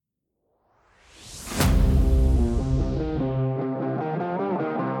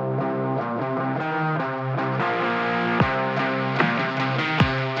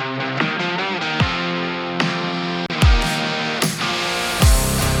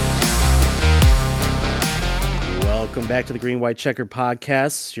Welcome back to the Green White Checker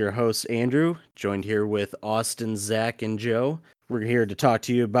Podcast. Your host, Andrew, joined here with Austin, Zach, and Joe. We're here to talk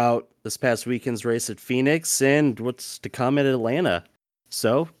to you about this past weekend's race at Phoenix and what's to come at Atlanta.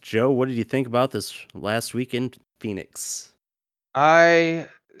 So, Joe, what did you think about this last weekend, Phoenix? I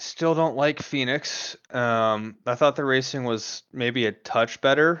still don't like Phoenix. I thought the racing was maybe a touch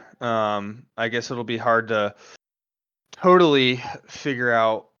better. I guess it'll be hard to totally figure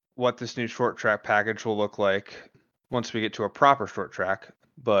out what this new short track package will look like once we get to a proper short track.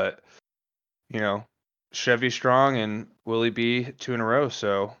 But, Chevy strong and Willie B 2 in a row.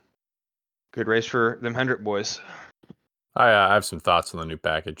 So good race for them Hendrick boys. I have some thoughts on the new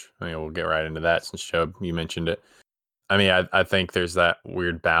package. I mean, we'll get right into that since Joe, you mentioned it. I mean, I think there's that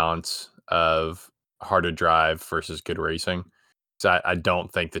weird balance of hard to drive versus good racing. So I don't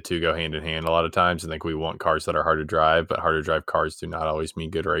think the two go hand in hand a lot of times. I think we want cars that are hard to drive, but hard to drive cars do not always mean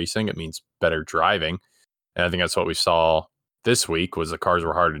good racing. It means better driving. And I think that's what we saw this week was the cars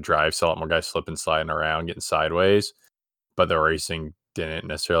were hard to drive, saw a lot more guys slipping, sliding around, getting sideways, but the racing didn't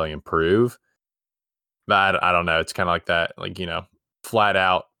necessarily improve. But I don't know. It's kind of like that, flat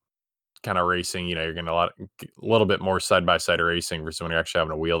out kind of racing. You're getting a little bit more side by side racing versus when you're actually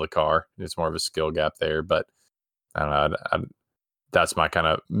having to wheel the car. It's more of a skill gap there. But I don't know. That's my kind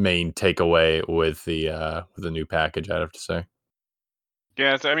of main takeaway with the new package, I'd have to say.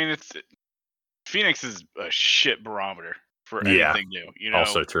 Yeah, it's Phoenix is a shit barometer for anything new.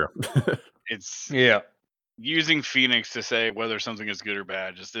 Also true. It's Yeah. Using Phoenix to say whether something is good or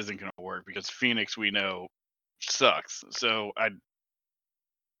bad just isn't going to work because Phoenix we know sucks. So I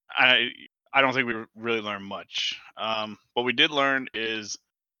don't think we really learned much. What we did learn is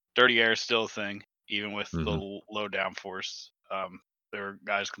dirty air is still a thing, even with the low downforce. There were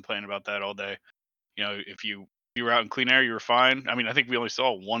guys complaining about that all day. If you were out in clean air, you were fine. I mean, I think we only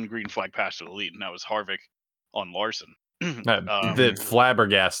saw one green flag pass to the lead, and that was Harvick on Larson. That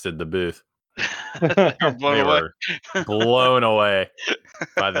flabbergasted the booth. They were blown away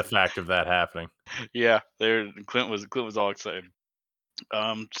by the fact of that happening. Yeah, Clint was all excited.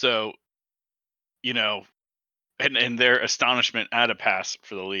 So, and their astonishment at a pass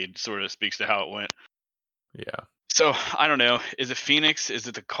for the lead sort of speaks to how it went. Yeah. So I don't know. Is it Phoenix? Is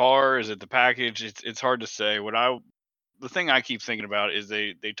it the car? Is it the package? It's hard to say. The thing I keep thinking about is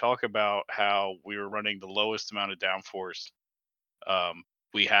they talk about how we were running the lowest amount of downforce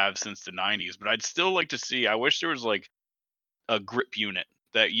we have since the 90s, but I'd still like to see. I wish there was like a grip unit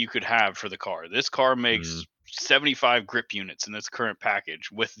that you could have for the car. This car makes 75 grip units in this current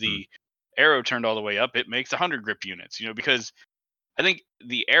package. With the aero turned all the way up, it makes 100 grip units. Because I think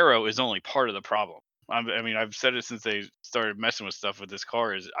the aero is only part of the problem. I mean, I've said it since they started messing with stuff with this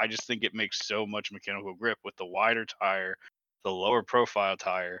car. Is I just think it makes so much mechanical grip with the wider tire, the lower profile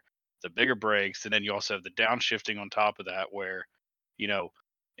tire, the bigger brakes, and then you also have the downshifting on top of that. Where,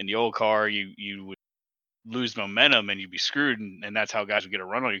 in the old car, you would lose momentum and you'd be screwed, and that's how guys would get a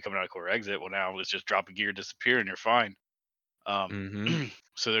run on you coming out of core exit. Well, now let's just drop a gear, disappear, and you're fine.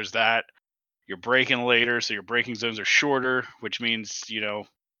 So there's that. You're braking later, so your braking zones are shorter, which means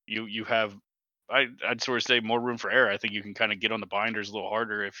you have. I'd sort of say more room for error. I think you can kind of get on the binders a little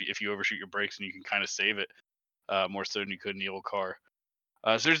harder if you overshoot your brakes, and you can kind of save it more so than you could in the old car.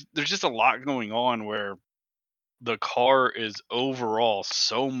 So there's just a lot going on where the car is overall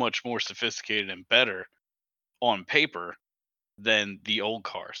so much more sophisticated and better on paper than the old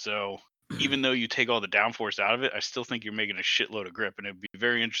car. So even though you take all the downforce out of it, I still think you're making a shitload of grip, and it'd be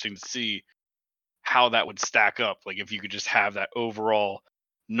very interesting to see how that would stack up. Like if you could just have that overall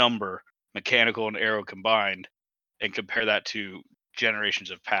number, mechanical and aero combined, and compare that to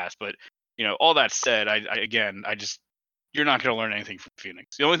generations of past. But all that said, you're not going to learn anything from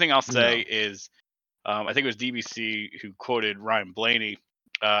Phoenix. The only thing I'll say is, I think it was DBC who quoted Ryan Blaney.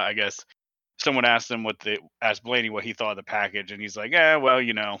 I guess someone asked Blaney what he thought of the package, and he's like,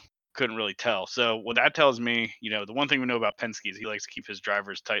 couldn't really tell. So what that tells me, the one thing we know about Penske is he likes to keep his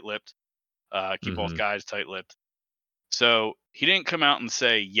drivers tight-lipped, keep both guys tight-lipped. So he didn't come out and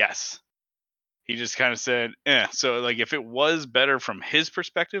say yes. He just kind of said, So like if it was better from his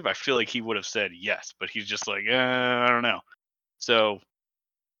perspective, I feel like he would have said yes, but he's just like, I don't know. So,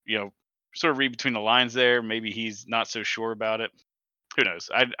 sort of read between the lines there. Maybe he's not so sure about it. Who knows?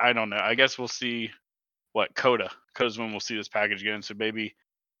 I don't know. I guess we'll see what Coda's when we'll see this package again. So maybe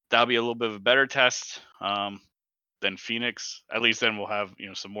that'll be a little bit of a better test than Phoenix. At least then we'll have,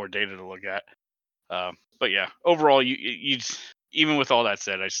 some more data to look at. But yeah, overall, you even with all that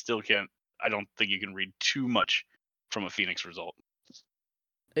said, I don't think you can read too much from a Phoenix result.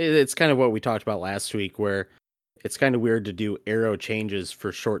 It's kind of what we talked about last week, where it's kind of weird to do aero changes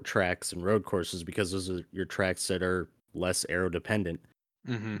for short tracks and road courses because those are your tracks that are less aero dependent.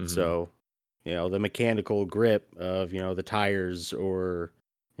 Mm-hmm. So, the mechanical grip of, the tires or,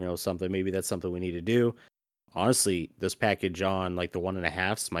 something, maybe that's something we need to do. Honestly, this package on like the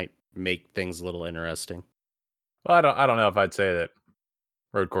 1.5s might make things a little interesting. Well, I don't know if I'd say that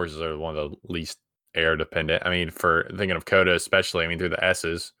road courses are one of the least air dependent. I mean, for thinking of Coda especially, I mean through the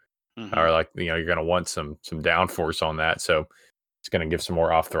S's are like you're going to want some downforce on that, so it's going to give some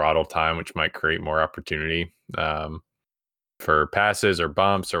more off throttle time, which might create more opportunity for passes or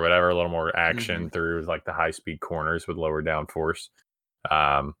bumps or whatever, a little more action through like the high speed corners with lower downforce.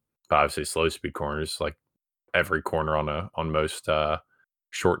 But obviously slow speed corners, like every corner on most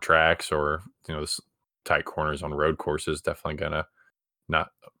short tracks or tight corners on road courses, definitely gonna not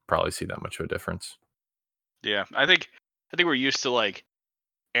probably see that much of a difference. Yeah, I think we're used to like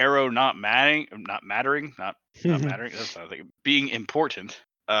arrow not mattering. That's not a thing. Being important.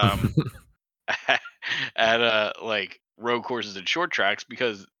 At like road courses and short tracks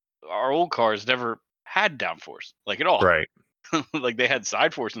because our old cars never had downforce like at all. Right. Like they had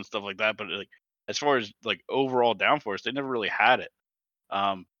side force and stuff like that, but like as far as like overall downforce, they never really had it.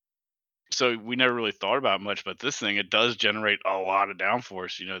 So we never really thought about it much, but this thing, it does generate a lot of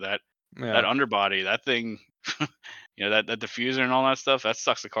downforce. That underbody, that thing, that diffuser and all that stuff, that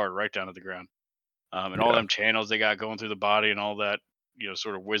sucks the car right down to the ground. And all them channels they got going through the body and all that,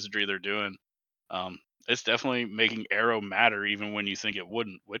 sort of wizardry they're doing. It's definitely making aero matter even when you think it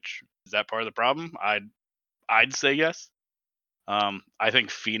wouldn't. Which is that part of the problem? I'd say yes. I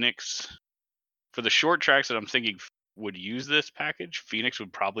think Phoenix, for the short tracks that I'm thinking would use this package, Phoenix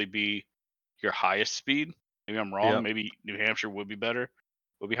would probably be your highest speed. Maybe I'm wrong. Yep. Maybe New Hampshire would be better.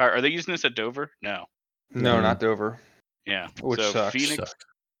 Would be higher. Are they using this at Dover? No. No, not Dover. Yeah. Which so sucks.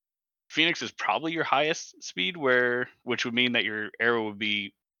 Phoenix is probably your highest speed, which would mean that your aero would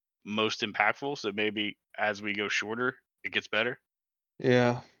be most impactful. So maybe as we go shorter, it gets better.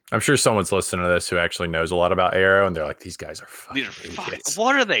 Yeah. I'm sure someone's listening to this who actually knows a lot about aero, and they're like, "These guys are fucking idiots.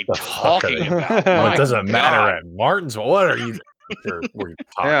 What are they talking about? Well, it doesn't God. matter at Martinsville. What are you? We're talking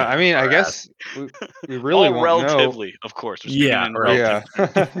Yeah, I mean, I guess we really all won't relatively, know. of course. We're speaking in Yeah.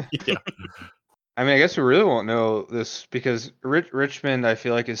 Yeah. I mean, I guess we really won't know this because Richmond, I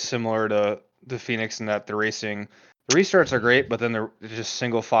feel like, is similar to the Phoenix in that the restarts are great, but then they're just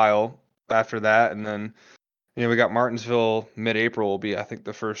single file after that, and then we got Martinsville mid-April will be, I think,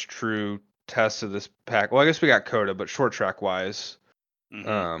 the first true test of this pack. Well, I guess we got Coda, but short track wise,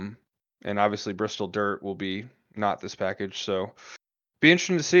 and obviously Bristol Dirt will be not this package, so be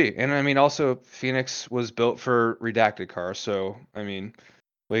interesting to see. And I mean, also Phoenix was built for redacted cars, so I mean,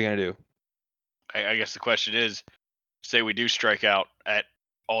 what are you gonna do? I guess the question is, say we do strike out at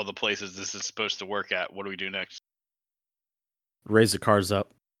all the places this is supposed to work at, what do we do next? Raise the cars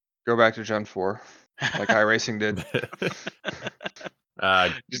up. Go back to Gen 4, like iRacing did.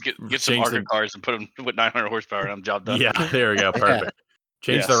 Just get some ARCA cars and put them with 900 horsepower and I'm job done. Yeah, there we go. Perfect.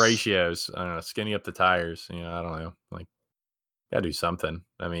 Change the Yes. ratios. I don't know, skinny up the tires. I don't know. Like, gotta do something.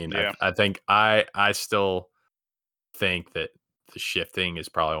 I mean, Yeah. I think I still think that the shifting is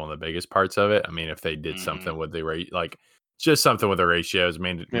probably one of the biggest parts of it. I mean, if they did something with the rate, like just something with the ratios,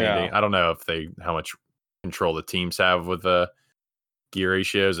 Yeah. I don't know if how much control the teams have with the gear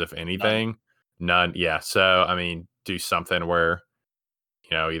ratios, if anything. None. Yeah. So, I mean, do something where,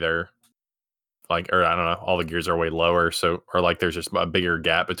 either like, or I don't know, all the gears are way lower. So, or like there's just a bigger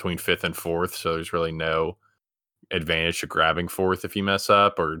gap between fifth and fourth. So there's really no advantage to grabbing fourth if you mess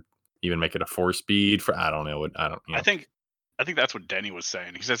up, or even make it a 4-speed for, I don't know. I think that's what Denny was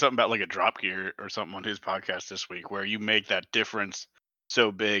saying. He said something about like a drop gear or something on his podcast this week where you make that difference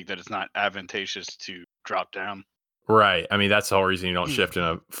so big that it's not advantageous to drop down. Right. I mean, that's the whole reason you don't shift in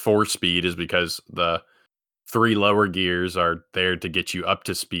a 4-speed is because the 3 lower gears are there to get you up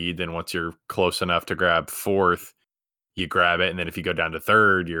to speed. Then once you're close enough to grab fourth, you grab it. And then if you go down to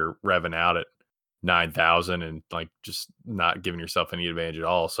third, you're revving out at 9,000 and like just not giving yourself any advantage at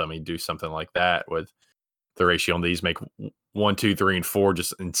all. So, I mean, do something like that with the ratio on these, make 1, 2, 3, and 4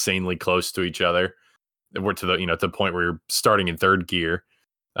 just insanely close to each other. We're to to the point where you're starting in third gear.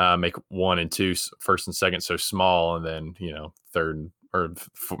 Make 1 and 2 first and second so small, and then third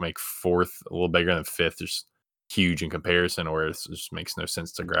make fourth a little bigger than fifth, just huge in comparison. Or it just makes no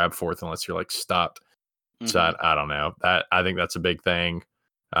sense to grab fourth unless you're like stopped. So I don't know. I think that's a big thing.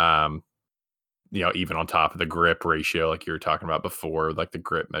 Even on top of the grip ratio, like you were talking about before, like the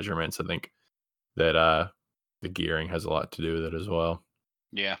grip measurements, I think that the gearing has a lot to do with it as well.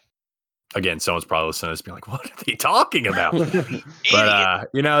 Yeah. again, someone's probably listening to this being like, what are they talking about? Idiot.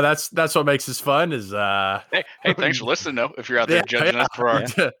 But that's what makes this fun is Hey, thanks for listening, though. If you're out there judging us for our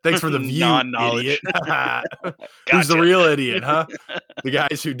thanks for the view, non-knowledge. idiot. Who's the real idiot, huh? The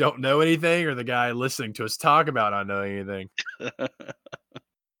guys who don't know anything, or the guy listening to us talk about not knowing anything?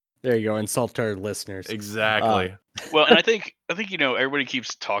 There you go. Insult our listeners. Exactly. Well, and I think everybody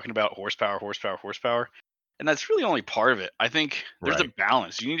keeps talking about horsepower, and that's really only part of it. I think there's a Right.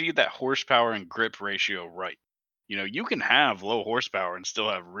 balance. You need to get that horsepower and grip ratio right. You can have low horsepower and still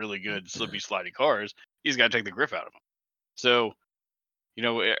have really good slippy, slidey cars. You just got to take the grip out of them. So,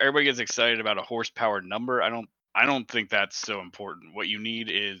 everybody gets excited about a horsepower number. I don't think that's so important. What you need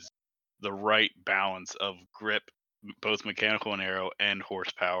is the right balance of grip, both mechanical and aero, and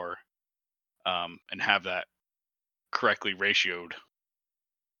horsepower, and have that correctly ratioed.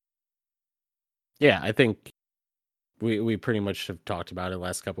 Yeah, I think we pretty much have talked about it the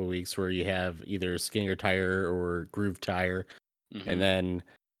last couple of weeks, where you have either skinnier tire or groove tire. Mhm. And then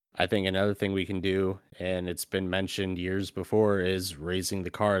I think another thing we can do, and it's been mentioned years before, is raising the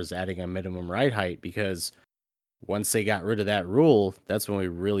cars, adding a minimum ride height, because once they got rid of that rule, that's when we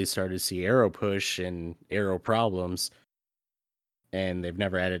really started to see aero push and aero problems. And they've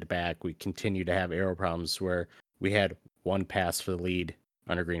never added it back. We continue to have aero problems where we had one pass for the lead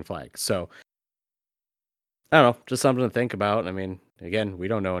under green flag. So I don't know, just something to think about. I mean, again, we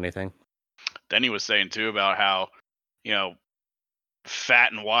don't know anything. Then he was saying too about how,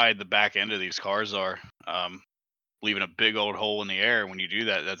 fat and wide the back end of these cars are, leaving a big old hole in the air. When you do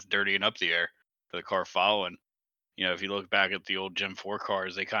that, that's dirtying up the air for the car following. If you look back at the old Gen 4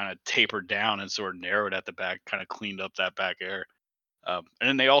 cars, they kind of tapered down and sort of narrowed at the back, kind of cleaned up that back air. And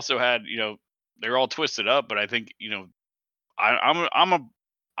then they also had, they're all twisted up, but I think, I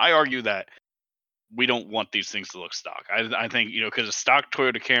argue that we don't want these things to look stock. I think, because a stock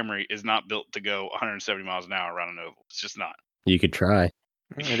Toyota Camry is not built to go 170 miles an hour around an oval. It's just not. You could try.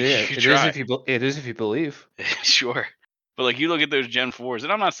 It is. You It try. is if you believe. Sure. But like you look at those Gen 4s,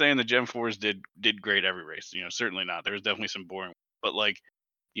 and I'm not saying the Gen 4s did great every race. Certainly not. There was definitely some boring. But like,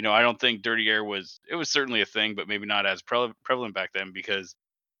 I don't think dirty air was certainly a thing, but maybe not as prevalent back then, because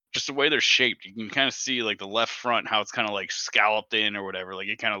just the way they're shaped, you can kind of see like the left front, how it's kind of like scalloped in or whatever. Like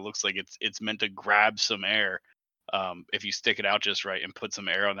it kind of looks like it's meant to grab some air, if you stick it out just right and put some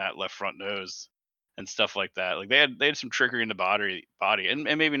air on that left front nose and stuff like that. Like they had some trickery in the body, and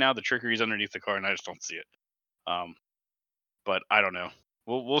maybe now the trickery is underneath the car and I just don't see it. But I don't know.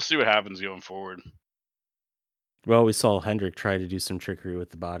 We'll see what happens going forward. Well, we saw Hendrick try to do some trickery with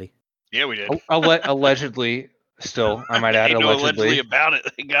the body. Yeah, we did. Allegedly, still, I might add, Ain't no allegedly. allegedly about it.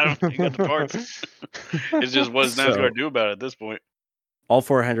 They got the parts. It's just what NASCAR So- do about it at this point. All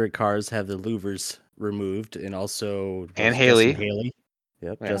 400 cars have the louvers removed, and also And Justin Haley. Haley.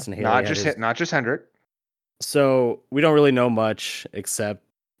 Yep, Yeah. Justin Haley. Not had just his- not just Hendrick. So we don't really know much except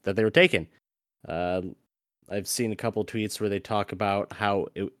that they were taken. I've seen a couple tweets where they talk about how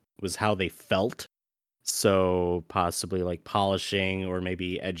it was how they felt. So possibly like polishing or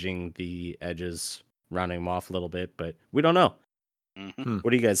maybe edging the edges, rounding them off a little bit, but we don't know. Mm-hmm.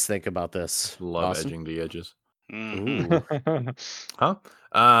 What do you guys think about this? Love Austin? edging the edges. Mm-hmm. Ooh, Huh?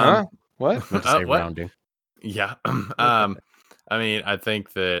 Huh? What? meant to say what? rounding. Yeah. I mean, I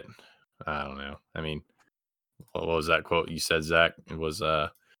think that I don't know. I mean, what was that quote you said, Zach? It was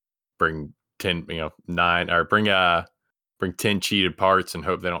bring 10, 9 or bring 10 cheated parts and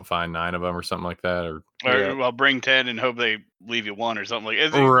hope they don't find 9 of them or something like that. Or Yeah. Well, bring 10 and hope they leave you 1 or something like.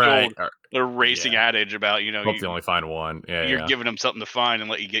 It's right. the racing adage about Hope they only find 1. Yeah. you're giving them something to find and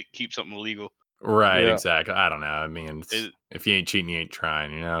let you keep something illegal. Right, Yeah. exactly. I don't know. I mean, if you ain't cheating, you ain't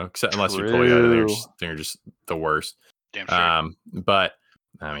trying, Except unless you're True. Toyota, they're just the worst. Damn sure. But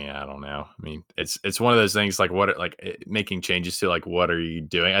I mean, I don't know. I mean, it's one of those things like making changes to like what are you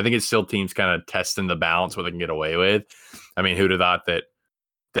doing? I think it's still teams kind of testing the balance what they can get away with. I mean, who'd have thought that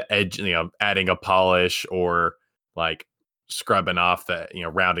the edge, adding a polish or like scrubbing off the,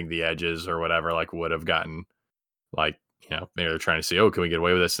 rounding the edges or whatever, like would have gotten like, maybe they're trying to see, can we get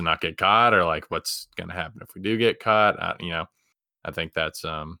away with this and not get caught, or like what's going to happen if we do get caught? I think that's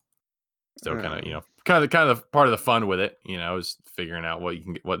still kind of part of the fun with it, is figuring out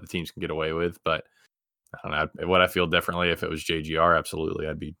what the teams can get away with. But I don't know what I feel differently. If it was JGR, absolutely,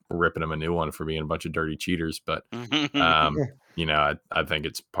 I'd be ripping them a new one for being a bunch of dirty cheaters. But I think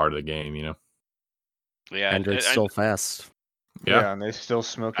it's part of the game. Yeah, Hendrick's still fast. Yeah, And they still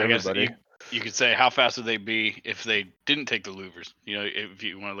smoke I guess everybody. you could say how fast would they be if they didn't take the louvers? If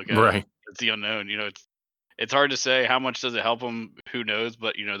you want to look at right. it's the unknown. It's hard to say how much does it help them. Who knows?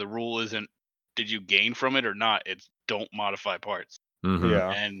 But the rule isn't did you gain from it or not. It's don't modify parts. Mm-hmm.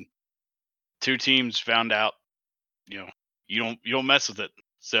 Yeah. And two teams found out, you don't mess with it.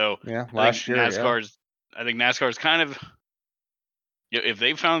 So Yeah, I think last year, yeah. NASCAR's kind of, if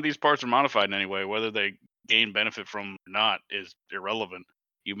they found these parts are modified in any way, whether they gain benefit from or not is irrelevant.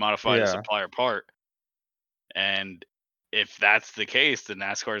 You modified a Yeah. supplier part, and if that's the case, then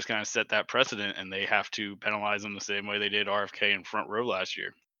NASCAR has kind of set that precedent, and they have to penalize them the same way they did RFK and Front Row last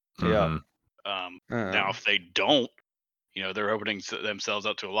year. Yeah. Now, if they don't, they're opening themselves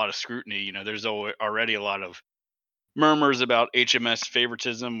up to a lot of scrutiny. There's already a lot of murmurs about HMS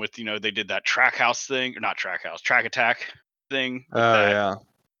favoritism with, they did that track attack thing with Oh, that, yeah.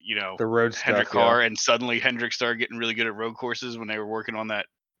 The road Hendrick stuff, car, and suddenly Hendrick started getting really good at road courses when they were working on that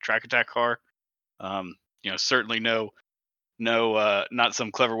track attack car. Certainly not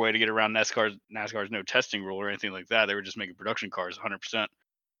some clever way to get around NASCAR's no testing rule or anything like that. They were just making production cars 100%.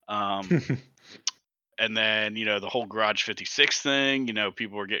 And then, the whole Garage 56 thing,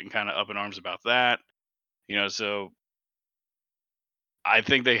 people were getting kind of up in arms about that. So I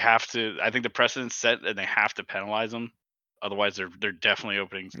think the precedent's set and they have to penalize them. Otherwise, they're definitely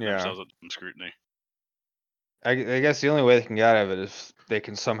opening themselves up to some scrutiny. I guess the only way they can get out of it is they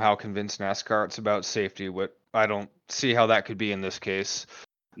can somehow convince NASCAR it's about safety. What I don't see how that could be in this case.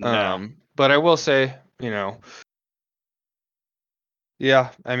 No. But I will say,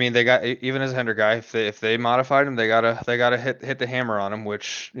 yeah, I mean they got, even as a Hendrick guy, if they modified him, they gotta hit the hammer on him,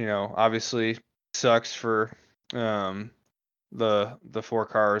 which obviously sucks for the 4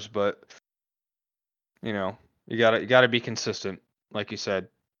 cars, but you gotta be consistent, like you said.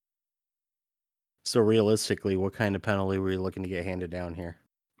 So realistically, what kind of penalty were you looking to get handed down here?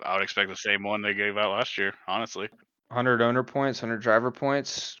 I would expect the same one they gave out last year, honestly. 100 owner points, 100 driver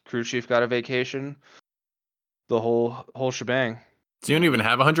points. Crew chief got a vacation. The whole shebang. Do you don't even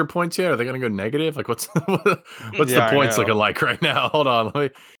have 100 points yet? Are they going to go negative? Like, what's what's Yeah, the I points know. looking like right now? Hold on.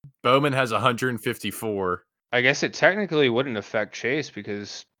 Bowman has 154. I guess it technically wouldn't affect Chase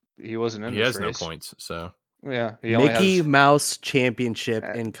because he wasn't in He this has no race. points, so Yeah, he only Mickey has. Mouse Championship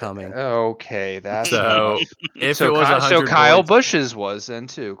incoming. Okay, that's so enough. if it was 100 Kyle points, Busch's was then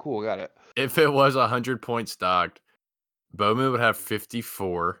too. Cool, got it. if it was 100 points docked, Bowman would have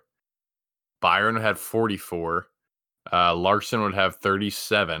 54. Byron would have 44. Larson would have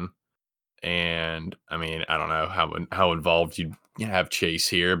 37. And I mean, I don't know how involved you'd have Chase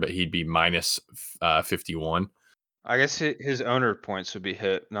here, but he'd be minus 51. I guess his owner points would be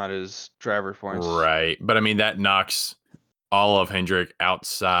hit, not his driver points. Right. But I mean, that knocks all of Hendrick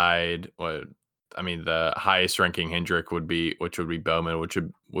outside. I mean, the highest ranking Hendrick would be Bowman, which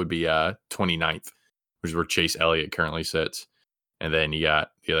would be 29th, which is where Chase Elliott currently sits. And then you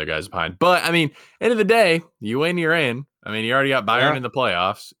got the other guys behind. But I mean, end of the day, you win, you're in. I mean, you already got Byron in the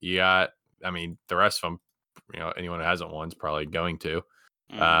playoffs. You got, I mean, the rest of them, anyone who hasn't won is probably going to.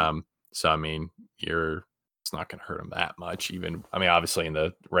 So I mean, it's not going to hurt them that much. Even, I mean, obviously in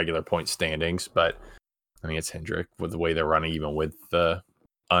the regular point standings, but I mean, it's Hendrick with the way they're running, even with the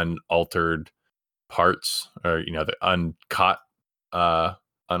unaltered parts or the uncut,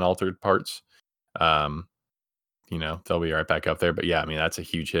 unaltered parts. They'll be right back up there. But yeah, I mean, that's a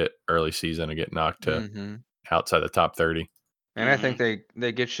huge hit early season to get knocked to outside the top 30. And I think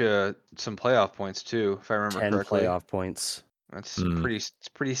they get you some playoff points too, if I remember 10 correctly. playoff points. That's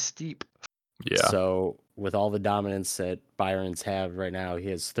pretty steep. Yeah. So with all the dominance that Byron's have right now, he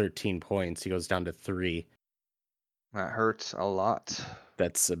has 13 points. He goes down to 3. That hurts a lot.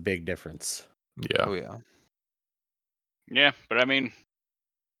 That's a big difference. Yeah. Oh yeah. Yeah, but I mean,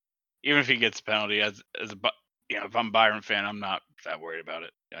 even if he gets a penalty, if I'm a Byron fan, I'm not that worried about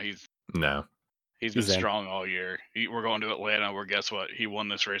it. He's been strong all year. We're going to Atlanta, where guess what? He won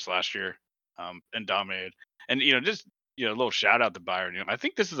this race last year, and dominated. And just a little shout out to Byron. I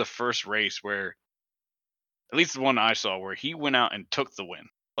think this is the first race where, at least the one I saw, where he went out and took the win.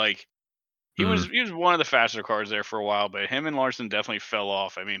 Like he was one of the faster cars there for a while, but him and Larson definitely fell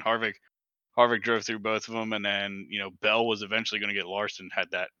off. I mean, Harvick drove through both of them, and then Bell was eventually going to get Larson, had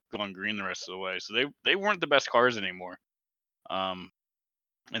that going green the rest of the way. So they weren't the best cars anymore. And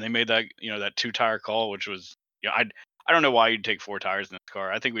they made that that 2-tire call, which was I don't know why you'd take 4 tires in this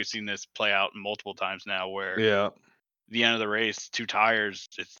car. I think we've seen this play out multiple times now, where the end of the race, 2 tires,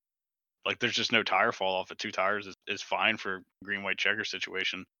 it's like there's just no tire fall off at 2 tires is fine for green white checker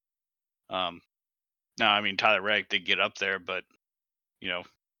situation. Now I mean Tyler Reddick did get up there, but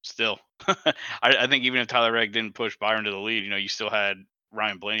still I think even if Tyler Reddick didn't push Byron to the lead, you still had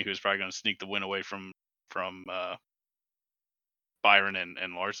Ryan Blaney, who was probably going to sneak the win away from Byron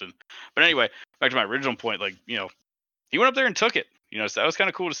and Larson. But anyway, back to my original point, like, he went up there and took it. So that was kind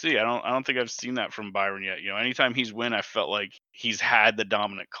of cool to see. I don't think I've seen that from Byron yet. Anytime he's win, I felt like he's had the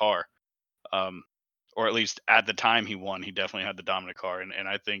dominant car. Or at least at the time he won, he definitely had the dominant car. And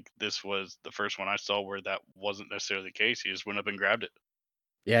I think this was the first one I saw where that wasn't necessarily the case. He just went up and grabbed it.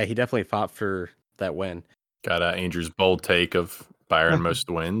 Yeah, he definitely fought for that win. Got Andrew's bold take of Byron most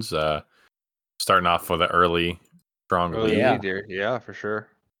wins. Starting off with an early, strong Early lead. Yeah. lead here. Yeah, for sure.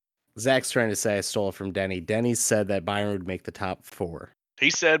 Zach's trying to say I stole it from Denny. Denny said that Byron would make the top 4. He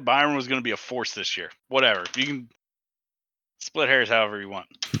said Byron was going to be a force this year. Whatever. You can split hairs however you want.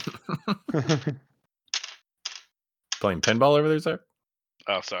 Playing pinball over there, Zach?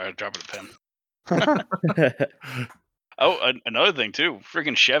 Oh, sorry. I dropped a pen. Oh, another thing, too.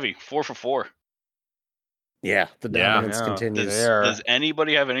 Freaking Chevy. 4 for 4. Yeah, the Yeah. dominance Yeah, continues. they are. Does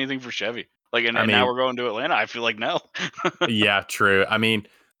anybody have anything for Chevy? Like, and I now mean- we're going to Atlanta. I feel like no. Yeah, true. I mean,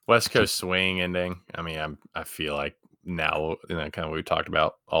 West Coast Swing ending. I mean, I feel like now, kind of what we talked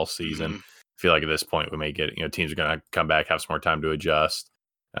about all season. Mhm. I feel like at this point we may get, teams are going to come back, have some more time to adjust.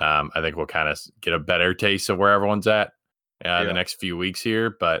 I think we'll kind of get a better taste of where everyone's at the next few weeks here.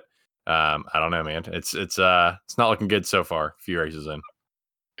 But I don't know, man. It's not looking good so far. A few races in.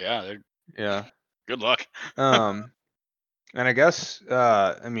 Yeah. Yeah. Good luck. And I guess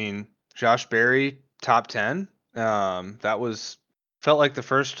I mean Josh Berry top 10. That felt like the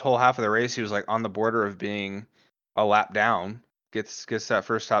first whole half of the race he was like on the border of being a lap down. Gets that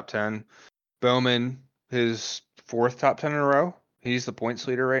first top 10. Bowman, his 4th top 10 in a row. He's the points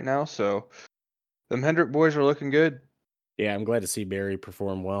leader right now, so them Hendrick boys are looking good. Yeah, I'm glad to see Barry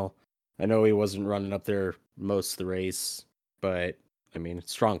perform well. I know he wasn't running up there most of the race, but I mean,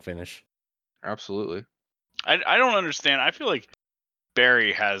 strong finish. Absolutely. I don't understand. I feel like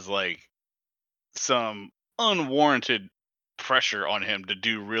Barry has like some unwarranted pressure on him to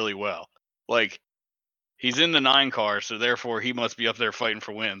do really well. Like he's in the 9 car, so therefore he must be up there fighting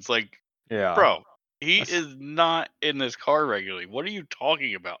for wins. Like, Yeah. bro, he That's- is not in this car regularly. What are you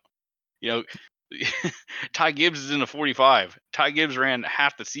talking about? Ty Gibbs is in the 45. Ty Gibbs ran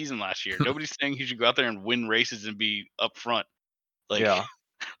half the season last year. Nobody's saying he should go out there and win races and be up front. Like, yeah.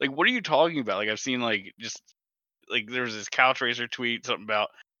 like what are you talking about? Like I've seen like just like there was this couch racer tweet something about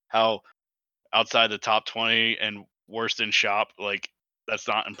how outside the top 20 and worst in shop, like that's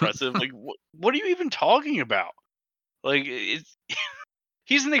not impressive. Like what are you even talking about? Like it's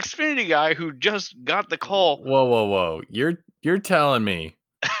he's an Xfinity guy who just got the call. Whoa! You're telling me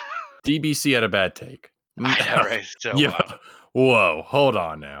DBC had a bad take? I know, right? So Yeah. Whoa! Hold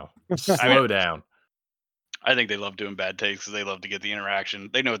on now. Slow down. I think they love doing bad takes because they love to get the interaction.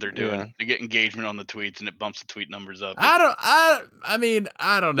 They know what they're doing. Yeah. They get engagement on the tweets and it bumps the tweet numbers up. I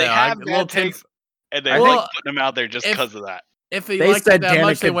don't know. They have little bad takes and they Well, like putting them out there just if- because of that. If they They liked said it that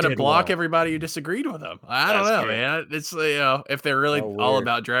much, they Danica want to did block well. everybody who disagreed with them. I don't That's know, true. man. It's if they're really Oh, all weird.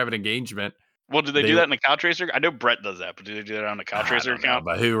 about driving engagement. Well, do they They- do that in the Couch Racer? I know Brett does that, but do they do that on the Couch I Racer don't know, account?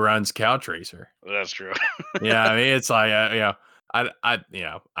 but who runs Couch Racer? That's true. Yeah, I mean, it's like I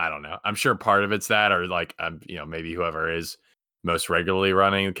don't know. I'm sure part of it's that, or like maybe whoever is most regularly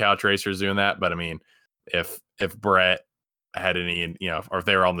running the Couch Racer is doing that. But I mean, if Brett had any, or if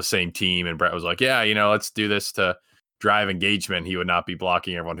they were on the same team and Brett was like, yeah, let's do this to drive engagement, he would not be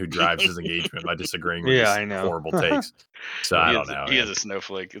blocking everyone who drives his engagement by disagreeing with Yeah, his I know. horrible takes. So I He don't is- know. He man. is a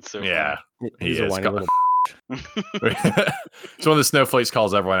snowflake. It's so Yeah, He's he a is. whiny little. It's one of the snowflakes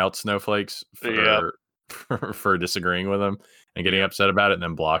calls everyone else snowflakes Yep. for disagreeing with him and getting upset about it, and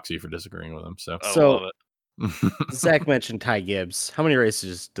then blocks you for disagreeing with him. So I So- love it. Zach mentioned Ty Gibbs. How many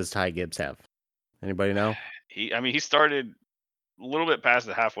races does Ty Gibbs have? Anybody know? He started a little bit past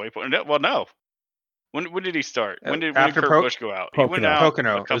the halfway point. Well, no. When did he start? When did After Kurt Busch go out? He went Pocono. out Pocono.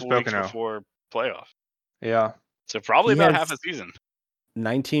 a It was couple weeks Pocono. before playoff. Yeah. So probably He about has- half a season.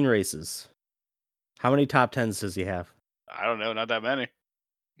 19 races. How many top 10s does he have? I don't know, not that many,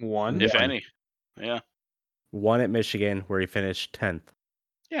 One. if One. any. Yeah. One at Michigan where he finished 10th.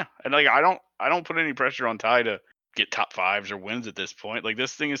 Yeah, and like I don't put any pressure on Ty to get top 5s or wins at this point. Like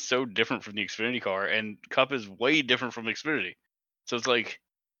this thing is so different from the Xfinity car, and Cup is way different from Xfinity. So it's like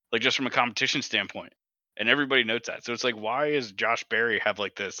just from a competition standpoint, and everybody notes that. So it's like, why is Josh Berry have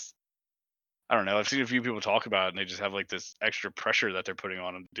like this? I don't know. I've seen a few people talk about it, and they just have like this extra pressure that they're putting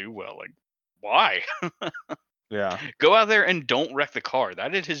on him to do well. Like, why? Yeah. Go out there and don't wreck the car.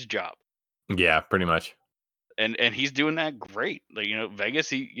 That is his job. yeah, pretty much. And he's doing that great. Like, Vegas,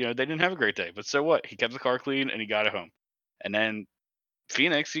 they didn't have a great day, but so what? He kept the car clean and he got it home. And then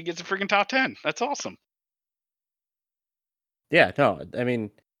Phoenix, he gets a freaking top 10. That's awesome. Yeah, no, I mean,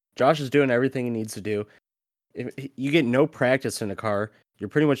 Josh is doing everything he needs to do. If you get no practice in a car, you're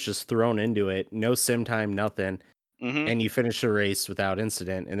pretty much just thrown into it. No sim time, nothing. Hmm. And you finish the race without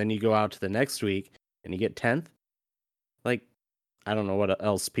incident. And then you go out to the next week and you get 10th. Like, I don't know what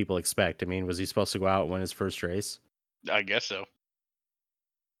else people expect. I mean, was he supposed to go out and win his first race? I guess so.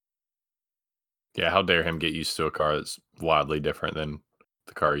 Yeah, how dare him get used to a car that's wildly different than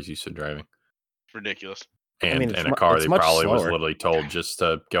the car he's used to driving. Ridiculous. And it's a car it's that much probably was slower. literally told just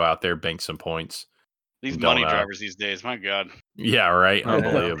to go out there, bank some points. These Don't money know. drivers these days, my God. Yeah, right. I know.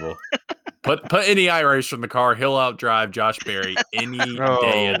 Unbelievable. Put any iRace from the car, he'll outdrive Josh Berry any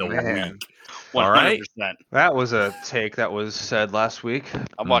day of the man. week. 100%. All right. That was a take that was said last week.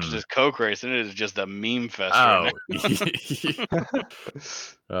 I'm watching this Coke race, and it is just a meme fest right now.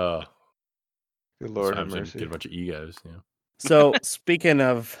 Oh, Good Lord have sometimes you mercy. get a bunch of egos. Yeah. So speaking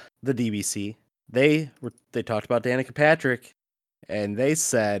of the DBC, they talked about Danica Patrick, and they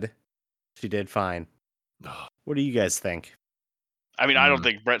said she did fine. What do you guys think? I mean, I don't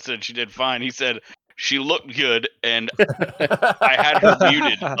think Brett said she did fine. He said she looked good, and I had her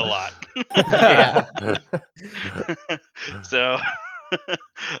muted a lot. Yeah. So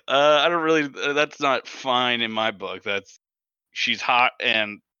I don't really. That's not fine in my book. She's hot,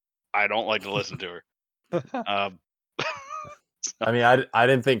 and I don't like to listen to her. I mean, I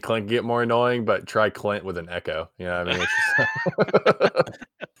didn't think Clint could get more annoying, but try Clint with an echo. You know what I mean?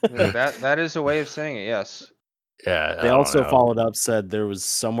 It's just... that is a way of saying it, yes. Yeah. They also followed up, said there was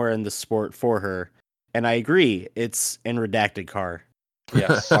somewhere in the sport for her. And I agree, it's in redacted car.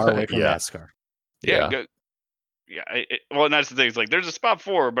 Yes. Far away from Yeah. NASCAR. Yeah. Go, yeah. Well, and that's the thing. It's like, there's a spot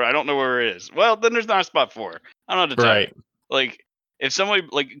for her, but I don't know where it is. Well, then there's not a spot for her. I don't know how to tell you. Like, if somebody,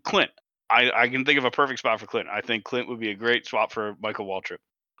 like Clint, I can think of a perfect spot for Clint. I think Clint would be a great swap for Michael Waltrip.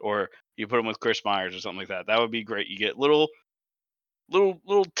 Or you put him with Chris Myers or something like that. That would be great. You get little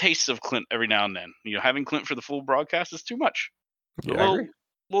tastes of Clint every now and then. You know, having Clint for the full broadcast is too much. Yeah.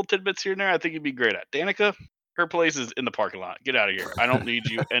 Little tidbits here and there, I think you'd be great at. Danica, her place is in the parking lot. Get out of here. I don't need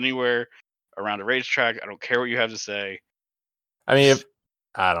you anywhere around a racetrack. I don't care what you have to say. I mean,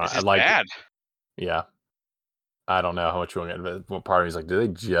 I don't know. It's just I like bad. Yeah. I don't know how much we'll get, but one part of me is like, do they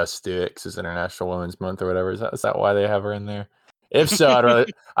just do it because it's International Women's Month or whatever? Is that why they have her in there? If so,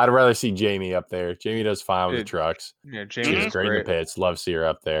 I'd rather see Jamie up there. Jamie does fine with the trucks. Yeah, She Jamie was is great in the pits. Love to see her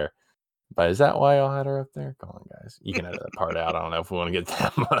up there. But is that why y'all had her up there? Come on, guys. You can edit that part out. I don't know if we want to get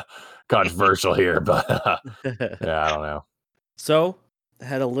that controversial here, but yeah, I don't know. So,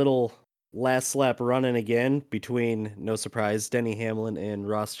 had a little last lap running again between, no surprise, Denny Hamlin and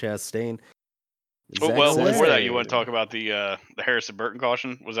Ross Chastain. Well, before that, you want to talk about the Harrison Burton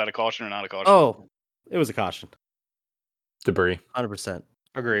caution? Was that a caution or not a caution? Oh, it was a caution. Debris. 100%.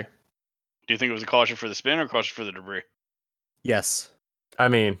 Agree. Do you think it was a caution for the spin or a caution for the debris? Yes. I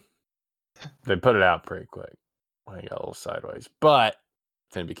mean, they put it out pretty quick when it got a little sideways, but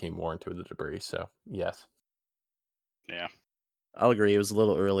then it became warranted with the debris. So, yes. Yeah. I'll agree. It was a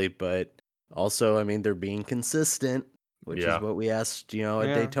little early, but also, I mean, they're being consistent, which is what we asked,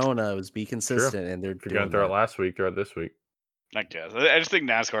 at Daytona, was be consistent, and they're going to throw it last week, throw it this week. I guess. I just think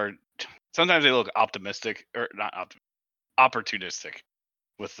NASCAR, sometimes they look optimistic, or not opportunistic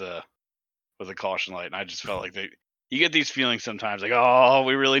with the caution light, and I just felt like you get these feelings sometimes, like, oh,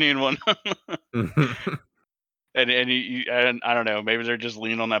 we really need one. And I don't know, maybe they're just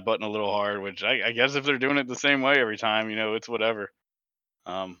leaning on that button a little hard, which I guess if they're doing it the same way every time, it's whatever.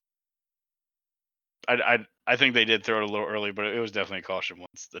 I think they did throw it a little early, but it was definitely a caution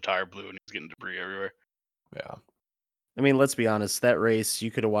once the tire blew and he was getting debris everywhere. Yeah. I mean, let's be honest, that race,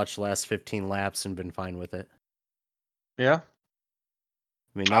 you could have watched the last 15 laps and been fine with it. Yeah.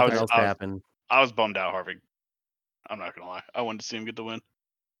 I mean, nothing else happened. I was bummed out, Harvick. I'm not going to lie. I wanted to see him get the win.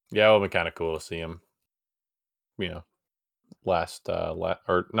 Yeah, it would be kind of cool to see him, last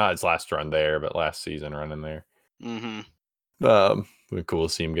or not his last run there, but last season running there. Mm-hmm. It'd be cool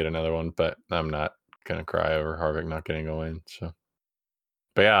to see him get another one, but I'm not gonna cry over Harvick not getting a win. So,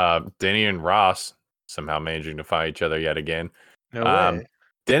 but yeah, Denny and Ross somehow managing to fight each other yet again. No way.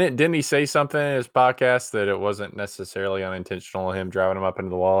 Didn't he say something in his podcast that it wasn't necessarily unintentional, him driving him up into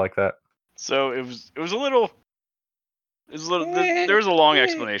the wall like that? So it was a little. There was a long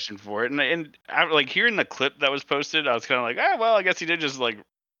explanation for it, and I, like, hearing the clip that was posted, I was kind of like, well, I guess he did just like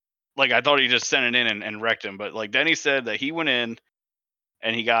I thought he just sent it in and wrecked him, but like Denny said that he went in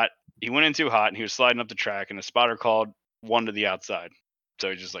and he went in too hot and he was sliding up the track and the spotter called one to the outside,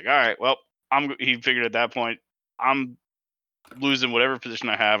 so he's just like, all right, well, he figured at that point I'm losing whatever position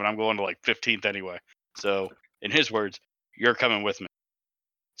I have and I'm going to like 15th anyway, so in his words, you're coming with me.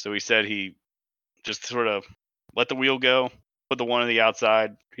 So he said he just sort of let the wheel go, put the one on the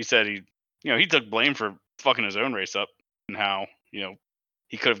outside. He said he took blame for fucking his own race up and how,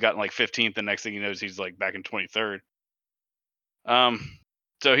 he could have gotten like 15th. The next thing he knows, he's like back in 23rd.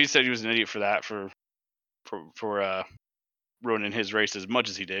 So he said he was an idiot for that, for ruining his race as much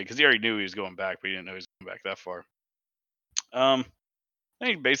as he did because he already knew he was going back, but he didn't know he was going back that far. I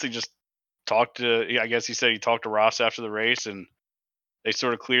think he basically just talked to. I guess he said he talked to Ross after the race, and they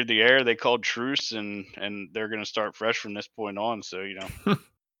sort of cleared the air. They called truce, and they're going to start fresh from this point on. So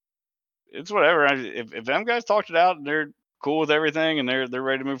it's whatever. If them guys talked it out and they're cool with everything and they're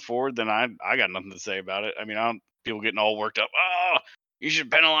ready to move forward, then I got nothing to say about it. I mean, I don't people getting all worked up. Oh, you should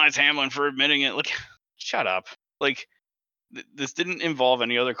penalize Hamlin for admitting it. Look, shut up. Like this didn't involve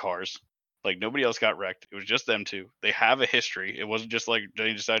any other cars. Like nobody else got wrecked. It was just them two. They have a history. It wasn't just like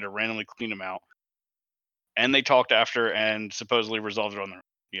they decided to randomly clean them out. And they talked after and supposedly resolved it on their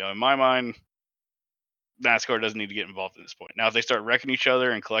own. In my mind, NASCAR doesn't need to get involved at this point. Now, if they start wrecking each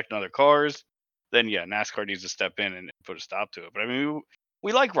other and collecting other cars, then yeah, NASCAR needs to step in and put a stop to it. But I mean,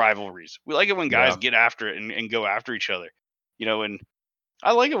 we like rivalries. We like it when guys get after it and go after each other. And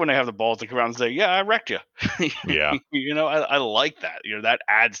I like it when they have the balls to come around and say, "Yeah, I wrecked you." Yeah. I like that. That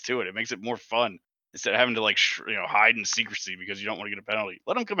adds to it. It makes it more fun instead of having to hide in secrecy because you don't want to get a penalty.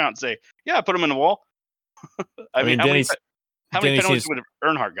 Let them come out and say, "Yeah, I put him in the wall." I mean, how many penalties would have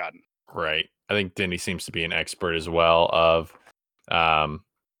Earnhardt gotten? Right. I think Denny seems to be an expert as well of,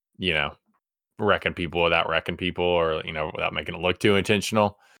 wrecking people without wrecking people, or without making it look too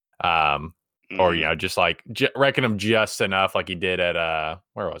intentional. Or just like wrecking them just enough, like he did at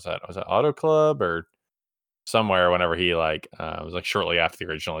where was that? Was it Auto Club or somewhere? Whenever he it was like shortly after the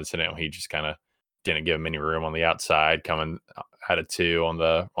original incident, when he just kind of didn't give him any room on the outside, coming out of 2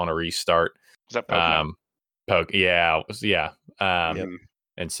 on a restart. Was that Pocono? Yeah, it was, yeah. Yep.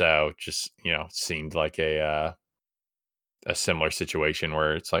 And so just seemed like a similar situation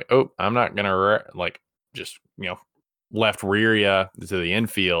where it's like, oh, I'm not gonna just left rear you to the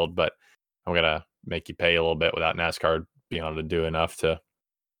infield, but I'm gonna make you pay a little bit without NASCAR being able to do enough to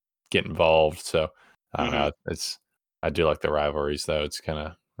get involved. So I don't know. I do like the rivalries though. It's kind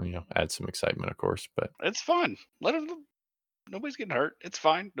of add some excitement, of course, but it's fun. Let them. Nobody's getting hurt. It's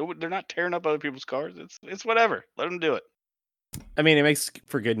fine. No, they're not tearing up other people's cars. It's whatever. Let them do it. I mean, it makes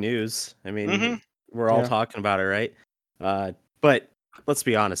for good news. I mean, we're all talking about it, right? But let's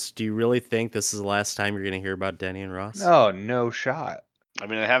be honest. Do you really think this is the last time you're going to hear about Denny and Ross? No shot. I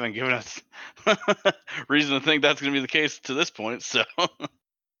mean, they haven't given us reason to think that's going to be the case to this point. So,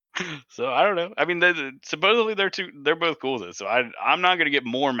 I don't know. I mean, supposedly they're both cool with it. So I'm not going to get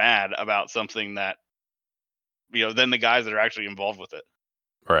more mad about something that than the guys that are actually involved with it.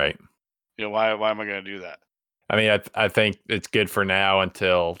 Right. Why am I going to do that? I mean, I think it's good for now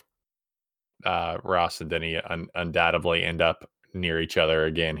until Ross and Denny undoubtedly end up near each other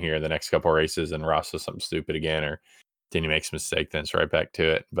again here in the next couple of races, and Ross does something stupid again, or Denny makes a mistake, then it's right back to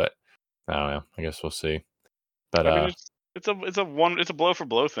it. But I don't know. I guess we'll see. But I mean, it's a blow for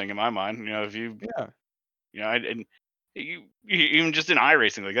blow thing in my mind. If you and you even just in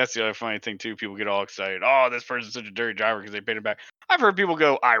iRacing, like that's the other funny thing too. People get all excited. Oh, this person's such a dirty driver because they paid him back. I've heard people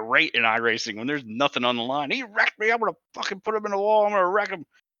go irate in iRacing when there's nothing on the line. He wrecked me. I'm gonna fucking put him in the wall. I'm gonna wreck him.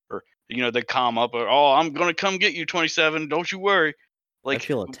 Or they calm up. Or, oh, I'm gonna come get you, 27. Don't you worry. I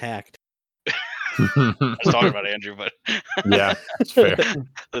feel attacked. I was talking about Andrew, but yeah, it's fair.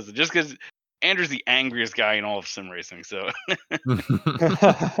 Listen, just because Andrew's the angriest guy in all of sim racing, so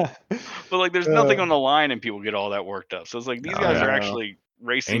but there's nothing on the line and people get all that worked up. So it's like these guys are actually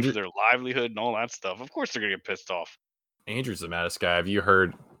racing for their livelihood and all that stuff. Of course they're gonna get pissed off. Andrew's the maddest guy. Have you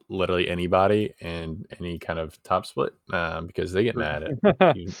heard literally anybody in any kind of top split? Because they get mad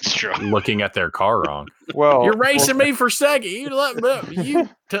at you looking at their car wrong. Well, you're racing me for second.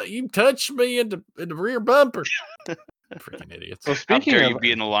 You touched me in the rear bumper. Freaking idiots. Well, How dare you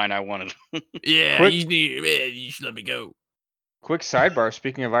be in the line I wanted? Yeah, you should let me go. Quick sidebar.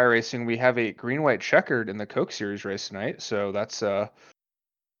 Speaking of iRacing, we have a green-white checkered in the Coke Series race tonight. So that's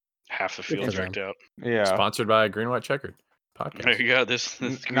half the field checked out. Yeah. Sponsored by Green White Checkered podcast. There you go. This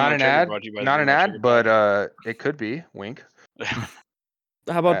not an ad. Not an ad, but it could be. Wink.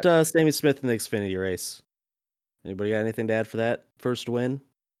 How about Sammy Smith in the Xfinity race? Anybody got anything to add for that first win?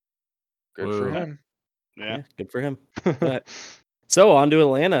 Good for him. Yeah, good for him. So on to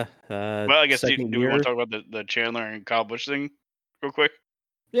Atlanta. Well, I guess do we want to talk about the Chandler and Kyle Busch thing real quick?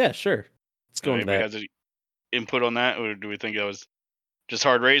 Yeah, sure. Let's go into that. Has any input on that, or do we think that was just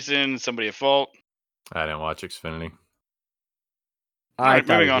hard racing, somebody at fault? I didn't watch Xfinity. I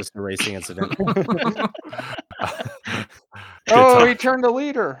thought it was just a racing incident. He turned the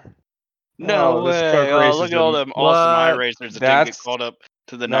leader. No way. Look at all them awesome iRacers that didn't get called up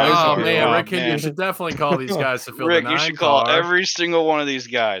to the That is 9 Oh car. man, Oh, Rick, you should definitely call these guys to fill Rick, the you 9 should call car. every single one of these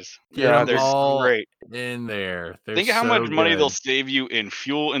guys. Get Yeah, them they're all great. in there. They're Think of how so much money they'll good. save you in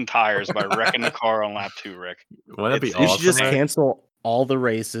fuel and tires by wrecking the car on lap 2, Rick. Wouldn't that be It's You should awesome, just Rick? cancel all the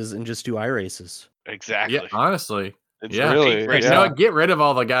races and just do iRaces. Exactly. Yeah, honestly. It's Yeah. Really? peak Hey, racing. you know Yeah. what? Get rid of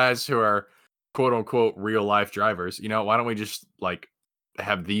all the guys who are quote unquote real life drivers. You know, why don't we just like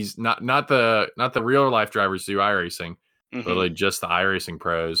have these not the real life drivers do iRacing, Mhm. literally just the iRacing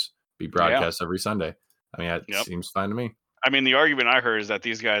pros be broadcast every Sunday. I mean, that Yep. seems fine to me. I mean, the argument I heard is that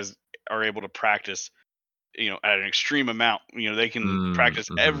these guys are able to practice, at an extreme amount. They can practice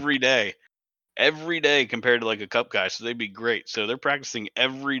every day compared to like a cup guy. So they'd be great. So they're practicing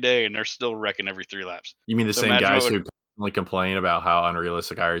every day and they're still wrecking every 3 laps. You mean the So same imagine guys what who constantly complain about how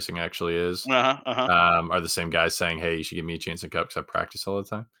unrealistic iRacing actually is? Are the same guys saying, "Hey, you should give me a chance in cup because I practice all the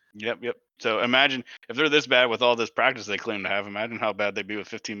time." Yep. So imagine if they're this bad with all this practice they claim to have. Imagine how bad they'd be with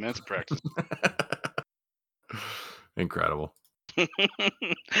 15 minutes of practice. Incredible.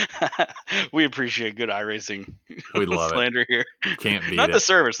 We appreciate good iRacing We love it. slander here. Can't beat Not it. the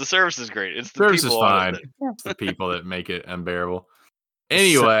service. The service is great. It's the Service is people. fine. It's the people that make it unbearable. A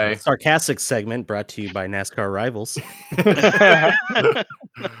Anyway, sarcastic segment brought to you by NASCAR Rivals.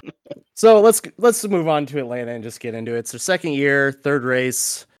 So let's move on to Atlanta and just get into it. It's their second year, third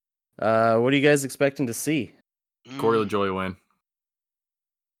race. What are you guys expecting to see? Corey LaJoy win.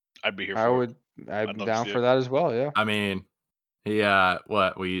 I'd be here for I it. would. I'd I'd be love to down see for it. that as well. Yeah. I mean,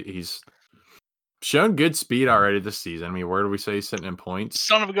 he's shown good speed already this season. I mean, where do we say he's sitting in points?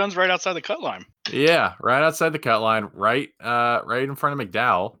 Son of a gun's right outside the cut line. Yeah, right outside the cut line, right in front of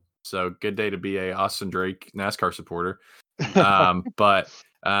McDowell. So good day to be a Austin Drake NASCAR supporter. But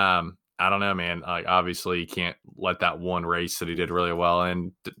I don't know, man. Like obviously you can't let that one race that he did really well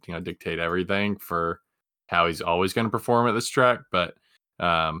in, dictate everything for how he's always going to perform at this track. But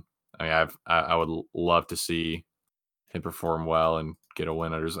I mean, I would love to see him perform well and get a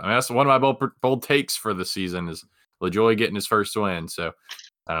win. I mean, that's one of my bold takes for the season is LaJoy getting his first win. So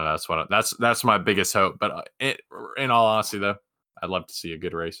I don't know. That's my biggest hope. But in all honesty, though, I'd love to see a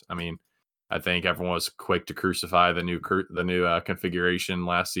good race. I mean, I think everyone was quick to crucify the new configuration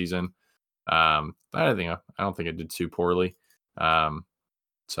last season. I don't think it did too poorly.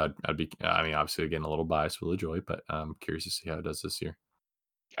 So I'd be, I mean, obviously getting a little biased with LaJoy, but I'm curious to see how it does this year.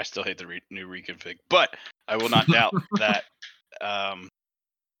 I still hate the new reconfig, but I will not doubt that.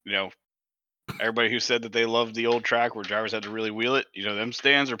 Everybody who said that they loved the old track where drivers had to really wheel it, them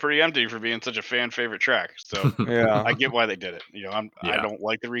stands are pretty empty for being such a fan favorite track. So Yeah. I get why they did it. I don't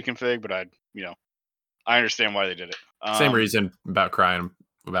like the reconfig, but I understand why they did it. Same reason about crying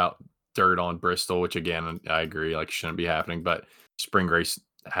about dirt on Bristol, which again I agree, like shouldn't be happening. But spring race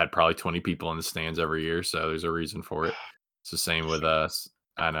had probably 20 people in the stands every year, so there's a reason for it. It's the same with us.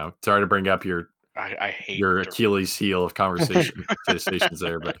 I know. Sorry to bring up I hate your dirt. Achilles heel of conversation to the stations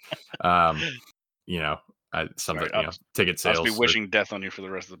there, but ticket sales. I'll be wishing death on you for the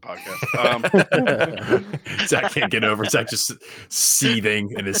rest of the podcast. Zach can't get over Zach just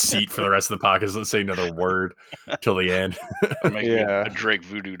seething in his seat for the rest of the podcast. Let's say another word till the end. I'm making a Drake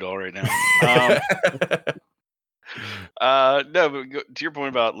voodoo doll right now. No, but to your point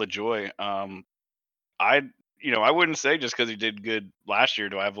about LaJoy, I wouldn't say just because he did good last year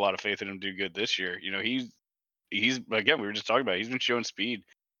do I have a lot of faith in him to do good this year. He's again, we were just talking about it, he's been showing speed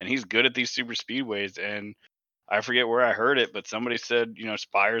and he's good at these super speedways. And I forget where I heard it, but somebody said,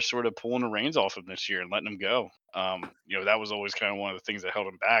 Spire's sort of pulling the reins off him this year and letting him go. That was always kind of one of the things that held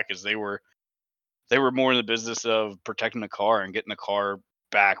him back is they were more in the business of protecting the car and getting the car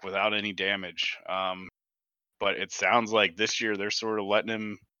back without any damage. But it sounds like this year they're sort of letting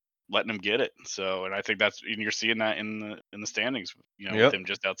him get it. So, and I think you're seeing that in the standings, with him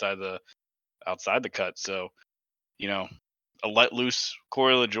just outside the cut. So, a let loose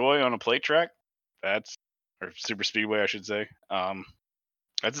Corey LaJoy on a plate track, or super speedway, I should say.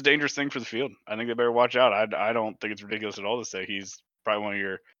 That's a dangerous thing for the field. I think they better watch out. I don't think it's ridiculous at all to say he's probably one of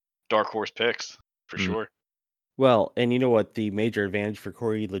your dark horse picks for sure. Well, and you know what the major advantage for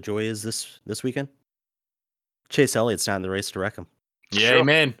Corey LaJoy is this weekend? Chase Elliott's not in the race to wreck him. Yeah, sure.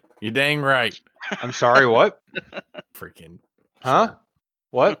 Amen. You're dang right. I'm sorry, what? Freaking. Huh?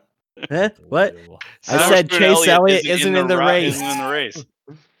 What? What? I said Chase Elliott isn't in the race. Isn't in the race.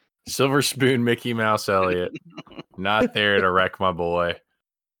 Silver Spoon Mickey Mouse Elliott. Not there to wreck my boy.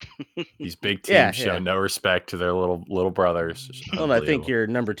 These big teams show no respect to their little brothers. Well, I think your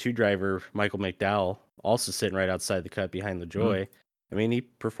number 2 driver, Michael McDowell, also sitting right outside the cut behind LaJoy. I mean, he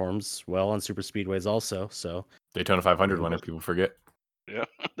performs well on super speedways also. So Daytona 500 winner, people forget. Yeah,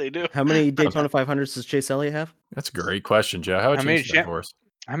 they do. How many Daytona 500s does Chase Elliott have? That's a great question, Joe. How How many changed that for us?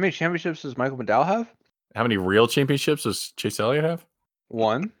 How many championships does Michael McDowell have? How many real championships does Chase Elliott have?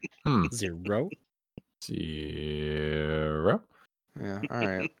 1. 0. 0. Yeah. All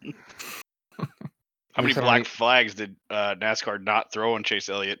right. How many Said black only- flags did NASCAR not throw on Chase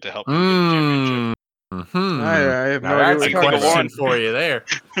Elliott to help him get the championship? Mm-hmm. I have Now no idea that's what a you're talking question about. for you there.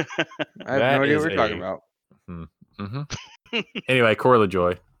 I have That no idea is what you're talking about. Anyway, Corey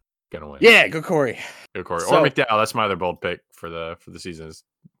LaJoy gonna win. Yeah, go Corey. Go Corey. So- Or McDowell. That's my other bold pick for the season is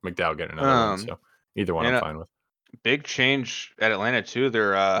McDowell getting another win. So either one I'm fine with. Big change at Atlanta too.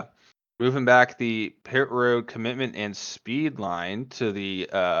 They're moving back the pit road commitment and speed line to the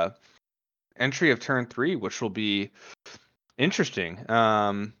entry of turn 3, which will be interesting.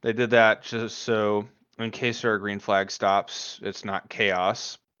 They did that just so in case there are green flag stops, it's not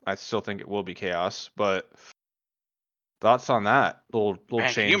chaos. I still think it will be chaos, but thoughts on that little Man,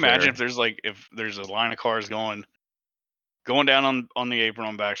 change? can you imagine there? if there's a line of cars going down on the apron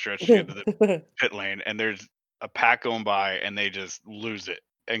on backstretch to get to the pit lane, and there's a pack going by, and they just lose it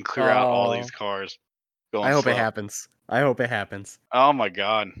and clear out all these cars going I hope slow. it happens. I hope it happens. Oh my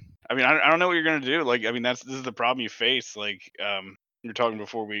god! I mean, I don't know what you're gonna do. Like, I mean, this is the problem you face. Like, you're talking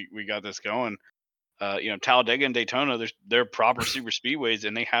before we got this going. Talladega and Daytona, they're proper super speedways,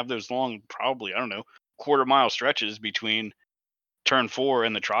 and they have those long, probably, I don't know, quarter-mile stretches between turn 4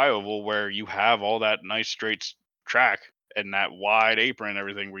 and the tri-oval where you have all that nice straight track and that wide apron and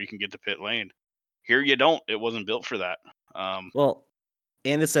everything where you can get to pit lane. Here you don't. It wasn't built for that. Well,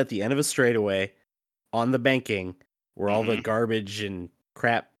 and it's at the end of a straightaway on the banking where all the garbage and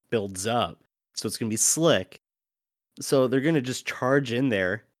crap builds up. So it's going to be slick. So they're going to just charge in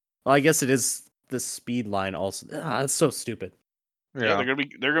there. Well, I guess it is the speed line also. That's so stupid. Yeah,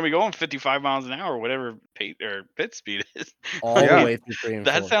 they're gonna be going 55 miles an hour, whatever pit speed is. All the way through 3 and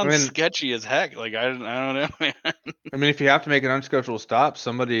 4. That sounds sketchy as heck. Like I don't know, man. I mean, if you have to make an unscheduled stop,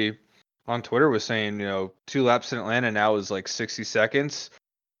 somebody on Twitter was saying, 2 laps in Atlanta now is like 60 seconds.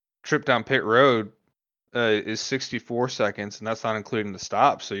 Trip down pit road is 64 seconds, and that's not including the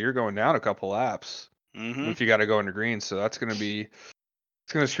stop. So you're going down a couple laps if you got to go into green. So it's going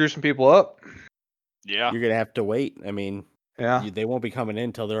to screw some people up. Yeah, you're going to have to wait. I mean, yeah, they won't be coming in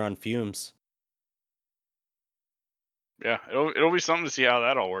until they're on fumes. Yeah, it'll be something to see how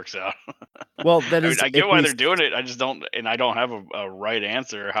that all works out. Well, that is. I get why they're doing it. I just don't, and I don't have a right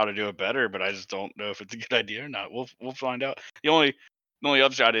answer or how to do it better. But I just don't know if it's a good idea or not. We'll find out. The only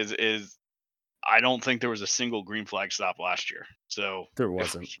upshot is I don't think there was a single green flag stop last year. So there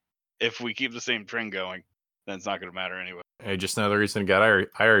wasn't. If we keep the same trend going, then it's not going to matter anyway. Hey, just another reason to get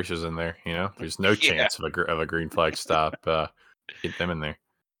Irishes in there. There's no chance of a green flag stop. Get them in there.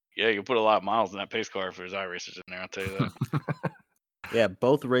 Yeah, you put a lot of miles in that pace car if there's iRacers in there. I'll tell you that. Yeah,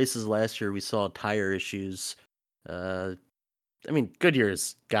 both races last year we saw tire issues. I mean,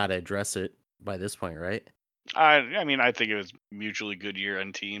 Goodyear's got to address it by this point, right? I mean, I think it was mutually Goodyear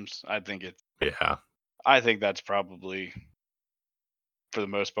and teams. I think that's probably for the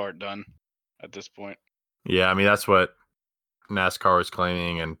most part done at this point. Yeah, I mean that's what NASCAR was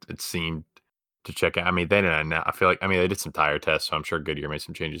claiming, and it seemed to check out. I mean, they didn't. I feel like they did some tire tests, so I'm sure Goodyear made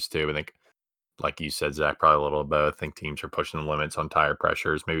some changes too. I think, like you said, Zach, probably a little of both. I think teams are pushing the limits on tire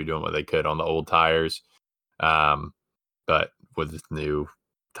pressures, maybe doing what they could on the old tires, but with new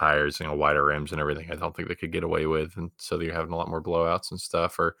tires, wider rims and everything, I don't think they could get away with, and so they're having a lot more blowouts and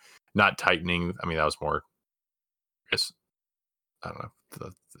stuff, or not tightening. I mean, that was more, I guess, I don't know,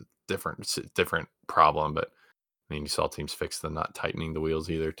 the different problem, but I mean, you saw teams fix the not tightening the wheels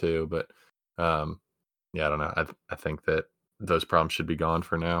either too, but yeah, I don't know. I think that those problems should be gone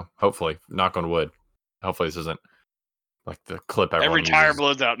for now. Hopefully, knock on wood. Hopefully, this isn't like the clip everyone every tire uses.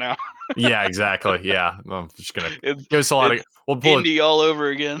 blows out now. Yeah, exactly. Yeah, I'm just gonna It's- give us a lot of. We'll pull Indy all over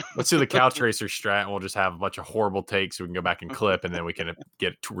again. Let's do the couch racer strat, and we'll just have a bunch of horrible takes so we can go back and clip, and then we can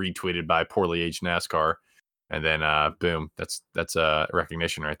get retweeted by poorly aged NASCAR, and then boom, that's a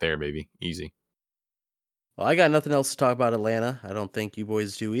recognition right there, baby. Easy. Well, I got nothing else to talk about Atlanta. I don't think you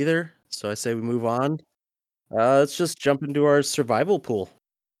boys do either. So I say we move on. Let's just jump into our survival pool.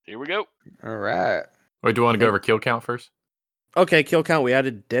 Here we go. all right. Wait, do you want to go over kill count first? Okay, kill count. We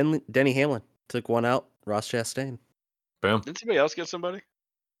added Denny Hamlin. Took one out. Ross Chastain. Boom. Didn't somebody else get somebody?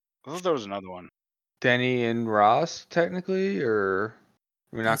 I thought there was another one. Denny and Ross, technically, or are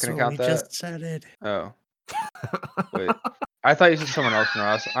we not going to count that? Just said it. Oh, wait. I thought you said someone else,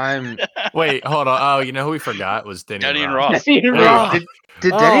 Ross. Wait, hold on. Oh, you know who we forgot was Denny and Ross. Denny and Ross.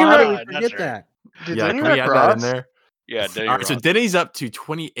 Did Denny how did Ross? we That's forget right. that? Did Yeah, Denny can we Ross add that in there? Yeah, Denny All right, so Ross. Denny's up to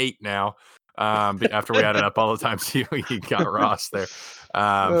 28 now. After we added up all the times he got Ross there.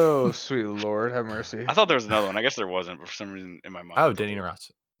 Oh, sweet Lord, have mercy. I thought there was another one. I guess there wasn't, but for some reason in my mind. Denny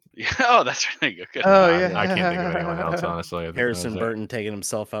Ross. Yeah. Oh, that's really good. Oh, I yeah. can't think of anyone else, honestly. I think that was Harrison it. Burton taking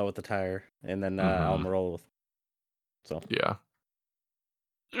himself out with the tire, and then Almirola. So Yeah.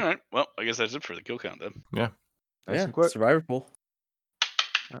 All right. Well, I guess that's it for the kill count then. Yeah. Nice yeah, and quick. Survivor Pool.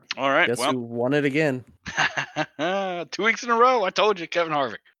 All right. Guess well, who won it again? 2 weeks in a row. I told you, Kevin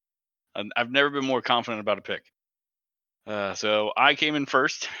Harvick. I've never been more confident about a pick. So I came in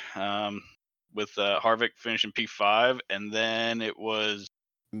first with Harvick finishing P5, and then it was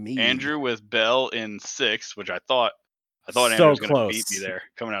Me. Andrew with Bell in 6th, which I thought So Andrew was going to close. beat me there,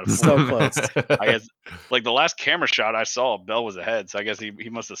 coming out of 4th. So close. I guess like the last camera shot I saw, Bell was ahead, so I guess he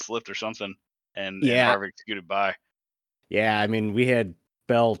must have slipped or something, and Harvick scooted by. Yeah, I mean, we had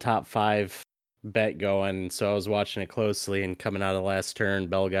Bell top 5 bet going, so I was watching it closely, and coming out of the last turn,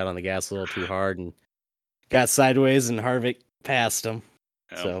 Bell got on the gas a little too hard and got sideways, and Harvick passed him.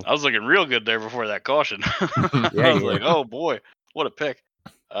 So I was looking real good there before that caution. Yeah, I was you like, were. oh boy, what a pick.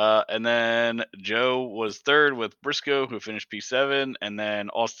 And then Joe was 3rd with Briscoe, who finished P7, and then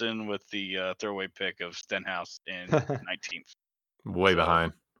Austin with the throwaway pick of Stenhouse in 19th. Way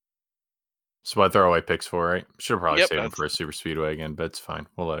behind. That's what throwaway picks for, right? Should have probably Yep, saved him for a super speedway again, but it's fine.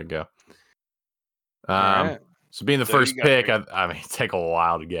 We'll let it go. All right. So being the So first you got pick, picked. I mean, take a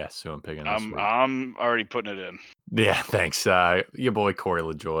while to guess who I'm picking this week. I'm already putting it in. Yeah, thanks. Your boy Corey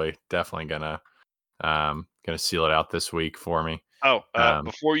LaJoy definitely gonna seal it out this week for me. Oh,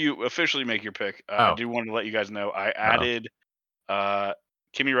 before you officially make your pick, I do want to let you guys know I added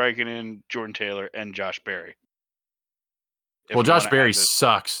Kimi Räikkönen, Jordan Taylor, and Josh Berry. Well, Josh Berry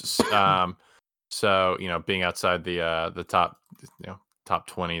sucks. So being outside the top, top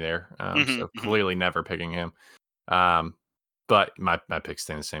 20 there. So clearly never picking him. But my pick's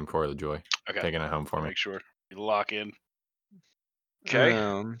staying the same. Corey LaJoy, taking it home for me. Make sure you lock in. Okay.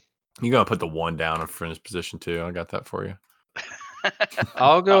 You're gonna put the 1 down in fringe position too. I got that for you.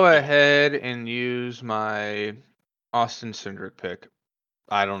 I'll go ahead and use my Austin Cindric pick.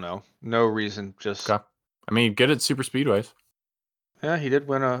 I don't know. No reason. Just. Okay. I mean, good at super speedways. Yeah, he did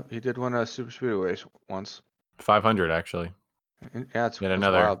win a super speedways once. 500 actually. Yeah, it's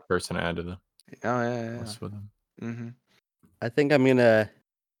another wild. person to add to the list with him. Mm-hmm. I think I'm gonna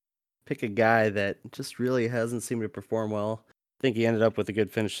pick a guy that just really hasn't seemed to perform well. I think he ended up with a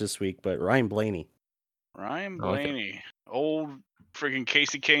good finish this week, but Ryan Blaney. Ryan Blaney, old freaking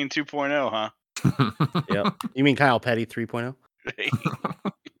Casey Kane 2.0, huh? Yep. You mean Kyle Petty 3.0?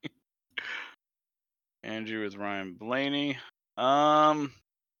 Andrew with Ryan Blaney. I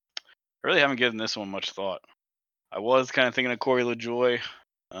really haven't given this one much thought. I was kind of thinking of Corey LaJoy.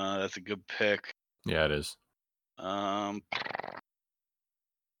 That's a good pick. Yeah, it is.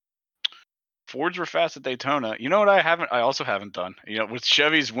 Fords were fast at Daytona. You know what I also haven't done? With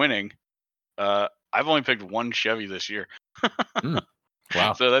Chevy's winning, I've only picked one Chevy this year.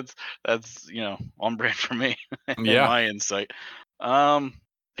 Wow. So that's on brand for me. Yeah. My insight. And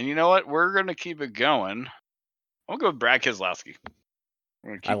you know what? We're gonna keep it going. I'll go with Brad Keselowski.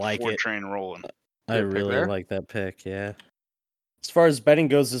 We're gonna keep the Ford train rolling. I really like that pick. Yeah. As far as betting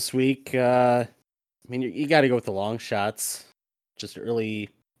goes this week, I mean, you got to go with the long shots. Just early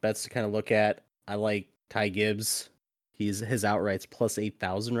bets to kind of look at. I like Ty Gibbs. His outright's plus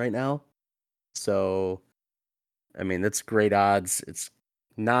 8,000 right now. So, I mean, that's great odds. It's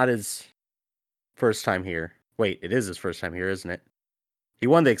not his first time here. Wait, it is his first time here, isn't it? He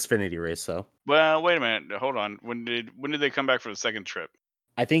won the Xfinity race, though. Well, wait a minute. Hold on. When did they come back for the second trip?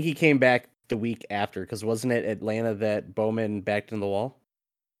 I think he came back the week after, because wasn't it Atlanta that Bowman backed in the wall?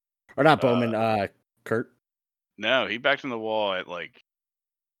 Or not Bowman, Kurt? No, he backed in the wall at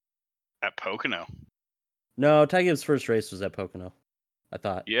Pocono. No, Ty Gibbs' first race was at Pocono, I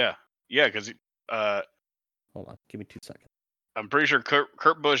thought. Yeah, because hold on, give me 2 seconds. I'm pretty sure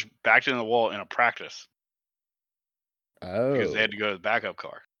Kurt Busch backed in the wall in a practice. Oh. Because they had to go to the backup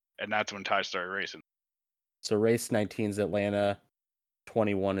car, and that's when Ty started racing. So race 19 is Atlanta,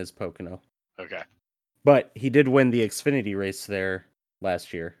 21 is Pocono. Okay. But he did win the Xfinity race there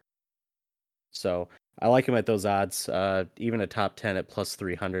last year. So I like him at those odds. Even a top 10 at plus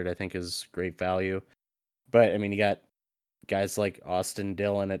 300, I think, is great value. But, I mean, you got guys like Austin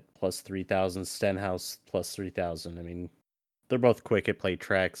Dillon at plus 3,000, Stenhouse plus 3,000. I mean, they're both quick at play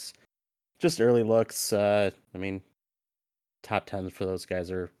tracks. Just early looks. I mean, top 10s for those guys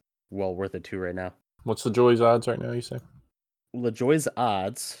are well worth it too right now. What's LaJoy's odds right now, you say? LaJoy's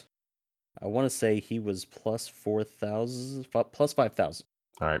odds, I want to say he was plus 4,000, plus 5,000.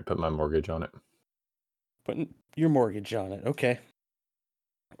 All right, put my mortgage on it. Putting your mortgage on it. Okay.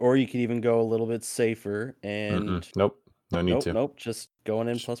 Or you could even go a little bit safer and Nope. No need to. Nope. Just going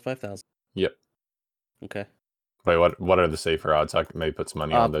in plus 5,000. Yep. Okay. Wait, what are the safer odds? I can maybe put some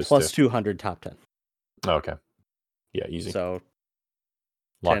money on those plus two. 200 top 10. Oh, okay. Yeah, easy. So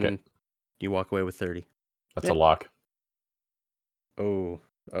Lock 10, it. you walk away with 30. That's a lock. Oh,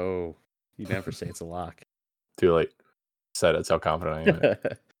 you never say it's a lock. Too late. Said it's how confident I am in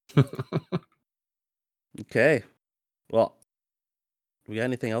it. Okay. Well, we got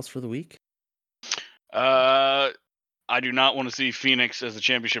anything else for the week? I do not want to see Phoenix as a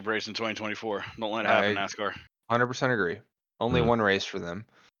championship race in 2024. Don't let it happen, NASCAR. 100% agree. Only one race for them.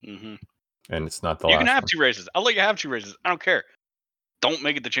 Mm-hmm. And it's not the You last can have one. 2 races. I'll let you have 2 races. I don't care. Don't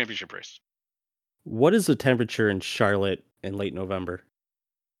make it the championship race. What is the temperature in Charlotte in late November?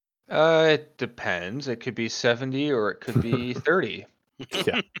 It depends. It could be 70 or it could be 30.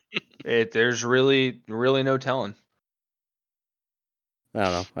 Yeah. There's really no telling. I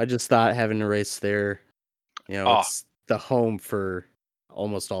don't know. I just thought having a race there, it's the home for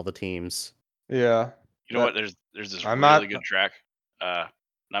almost all the teams. Yeah. You know what? There's this good track. Not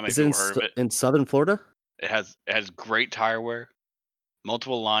many Is it people heard of it. in Southern Florida? It has great tire wear,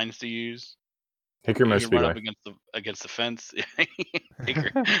 multiple lines to use. Hickory You Most can run Speedway. up against the fence.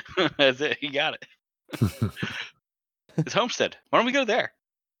 Hickory. That's it. You got it. It's Homestead. Why don't we go there?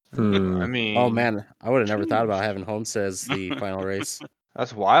 I mean, oh man, I would have never thought about having Homestead as the final race.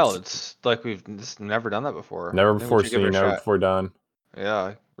 That's wild. It's like we've just never done that before. Never before seen, never before done.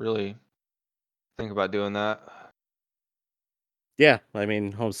 Yeah, really think about doing that. Yeah, I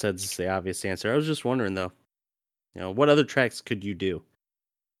mean, Homestead's the obvious answer. I was just wondering though, what other tracks could you do?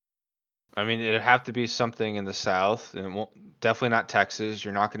 I mean, it'd have to be something in the South, and it won't, definitely not Texas.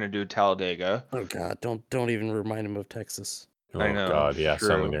 You're not going to do Talladega. Oh God, don't even remind him of Texas. Oh I know, God, yeah, true.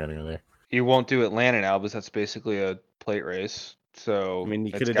 suddenly they're gonna go there. You won't do Atlanta now because that's basically a plate race. So I mean, you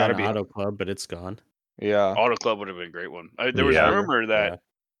it's could have gotta done be Auto Club, but it's gone. Yeah, Auto Club would have been a great one. There was Yeah. a rumor that,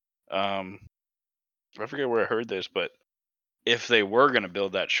 I forget where I heard this, but if they were going to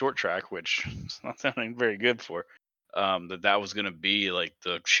build that short track, which it's not sounding very good for, that was going to be like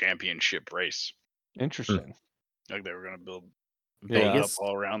the championship race. Interesting. Like they were going to build Vegas up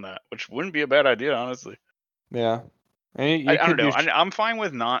all around that, which wouldn't be a bad idea, honestly. Yeah. And I don't know. I'm fine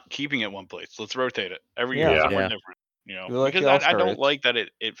with not keeping it one place. Let's rotate it every year. Yeah. Somewhere different. Like because the I All-Star don't race. like that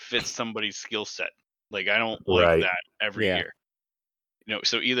it fits somebody's skill set. Like I don't like Right. that every year.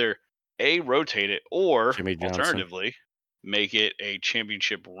 So either rotate it, or Jimmy Johnson. alternatively make it a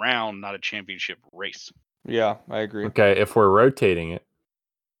championship round, not a championship race. Yeah, I agree. Okay, if we're rotating it,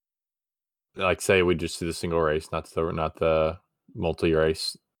 like say we just do the single race, not the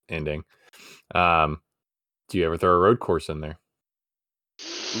multi-race ending. Do you ever throw a road course in there?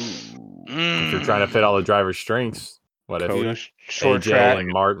 If you're trying to fit all the drivers' strengths, what if short AJ track and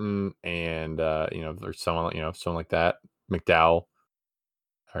Martin and there's someone like that, McDowell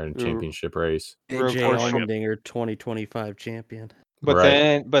are in a championship race. road AJ course Allmendinger 2025 champion. But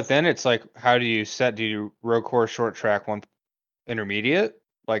Right. then it's like, how do you set? Do you road course, short track, one intermediate?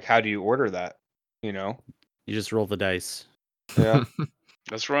 Like, how do you order that? You just roll the dice. Yeah.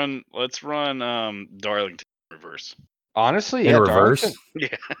 Let's run Darlington reverse. Honestly, in yeah, reverse.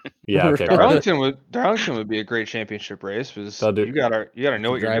 Darlington, Yeah, okay. Darlington would be a great championship race because They'll do- you gotta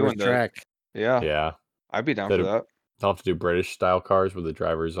know what you're doing. Track. Yeah, Yeah, I'd be down for that. they'll have to do British style cars with the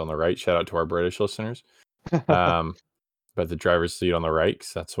drivers on the right. Shout out to our British listeners. But the driver's seat on the right,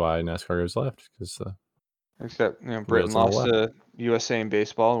 because that's why NASCAR goes left. Except Britain wheels on the lost to USA in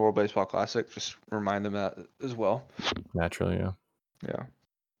baseball, World Baseball Classic. Just remind them that as well. Naturally, yeah. Yeah.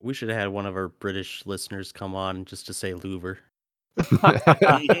 We should have had one of our British listeners come on just to say louver. We'll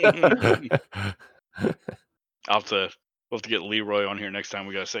have to get Leroy on here next time.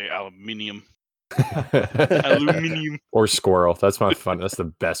 We gotta say aluminium. Aluminium. Or squirrel. That's my fun. That's the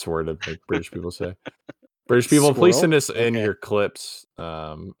best word to make British people say. British people, please send us in your clips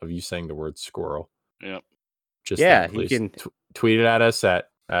of you saying the word squirrel. Yep. You can tweet it at us at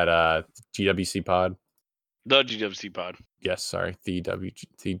GWC Pod. The GWC Pod. Yes, sorry, the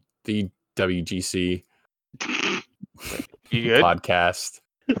WGC You good? podcast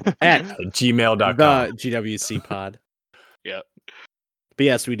at gmail.com. The GWC Pod. Yep. But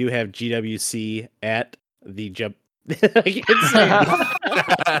yes, we do have GWC at the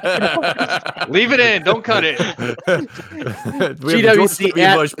Leave it in. Don't cut it. GWC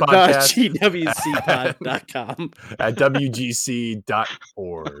at GWCpod.com at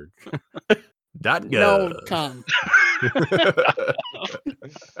WGC.org. No, come.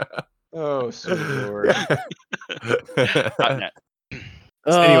 Oh, sweet Lord. I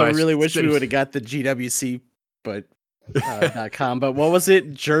Anyways, really wish we would have got the GWC, but .com, but what was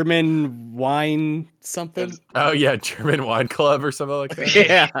it? German wine something? Oh yeah, German Wine Club or something like that.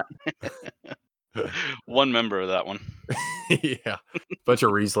 Yeah. One member of that one. Yeah, bunch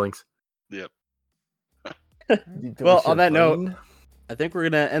of Rieslings. Yep. Well, on that note, I think we're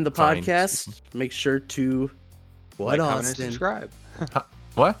gonna end the Fine. podcast. Make sure to Like, comment, and Austin? subscribe.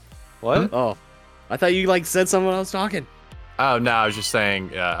 What? What? Oh, I thought you like said someone else talking. Oh no, I was just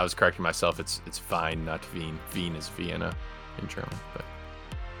saying. I was correcting myself. It's Wein, not Wien. Wien is Vienna in German, but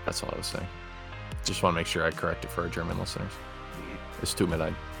that's all I was saying. Just want to make sure I correct it for our German listeners. Es tut mir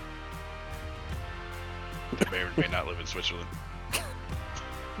leid. May or may not live in Switzerland.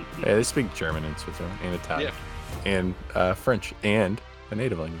 Yeah, they speak German in Switzerland and Italian and French and a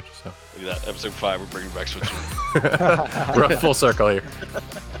native language. So Look at that. Episode 5, we're bringing back Switzerland. we're full circle here.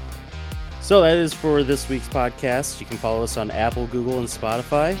 So that is for this week's podcast. You can follow us on Apple, Google, and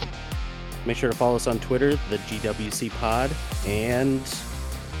Spotify. Make sure to follow us on Twitter, the GWC Pod, and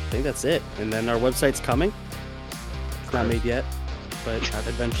I think that's it. And then our website's coming. It's not made yet, but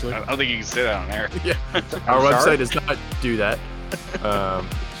eventually. I don't think you can say that on air. Yeah, our I'm website sorry? does not do that.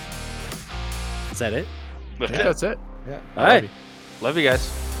 Is that it? Yeah, that's it. Yeah. All right. Love you guys.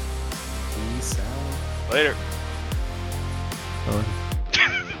 Peace out. Later.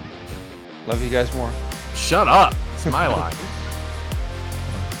 Love you guys more. Shut up. It's my line.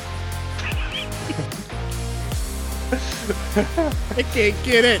 I can't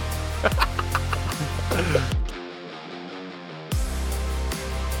get it.